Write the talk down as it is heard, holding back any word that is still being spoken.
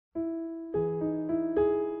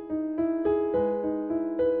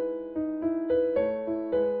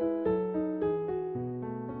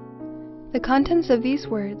contents of these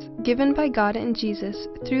words, given by God and Jesus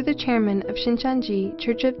through the chairman of Shinchonji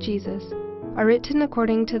Church of Jesus, are written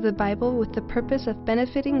according to the Bible with the purpose of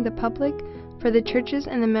benefiting the public for the churches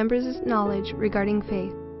and the members' knowledge regarding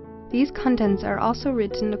faith. These contents are also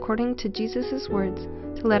written according to Jesus' words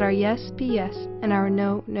to let our yes be yes and our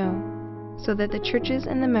no, no, so that the churches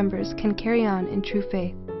and the members can carry on in true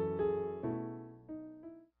faith.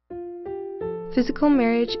 Physical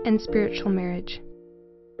marriage and spiritual marriage.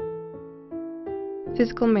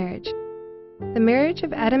 Physical marriage. The marriage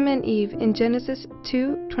of Adam and Eve in Genesis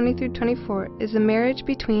 2:20-24 is a marriage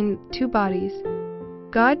between two bodies.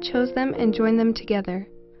 God chose them and joined them together.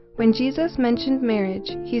 When Jesus mentioned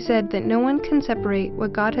marriage, he said that no one can separate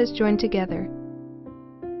what God has joined together.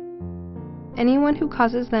 Anyone who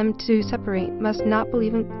causes them to separate must not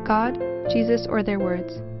believe in God, Jesus, or their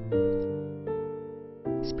words.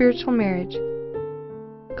 Spiritual marriage.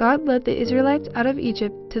 God led the Israelites out of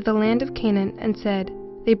Egypt to the land of Canaan and said,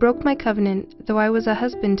 "They broke my covenant, though I was a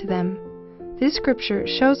husband to them." This scripture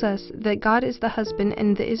shows us that God is the husband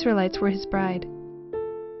and the Israelites were his bride.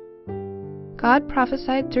 God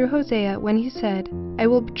prophesied through Hosea when he said, "I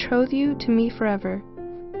will betroth you to me forever."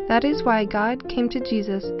 That is why God came to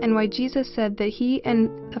Jesus and why Jesus said that he and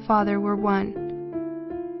the Father were one.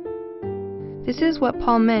 This is what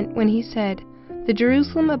Paul meant when he said, "The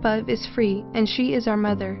Jerusalem above is free, and she is our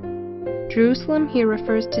mother." Jerusalem here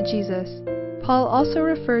refers to Jesus. Paul also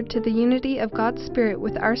referred to the unity of God's Spirit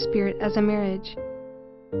with our spirit as a marriage.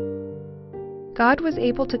 God was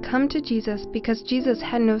able to come to Jesus because Jesus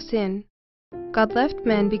had no sin. God left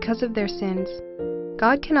men because of their sins.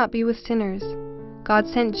 God cannot be with sinners. God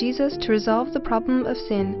sent Jesus to resolve the problem of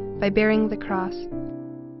sin by bearing the cross.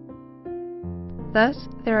 Thus,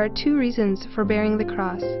 there are two reasons for bearing the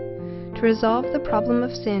cross: to resolve the problem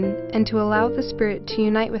of sin and to allow the Spirit to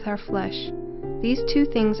unite with our flesh. These two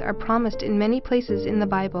things are promised in many places in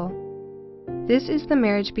the Bible. This is the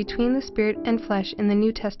marriage between the Spirit and flesh in the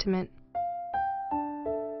New Testament.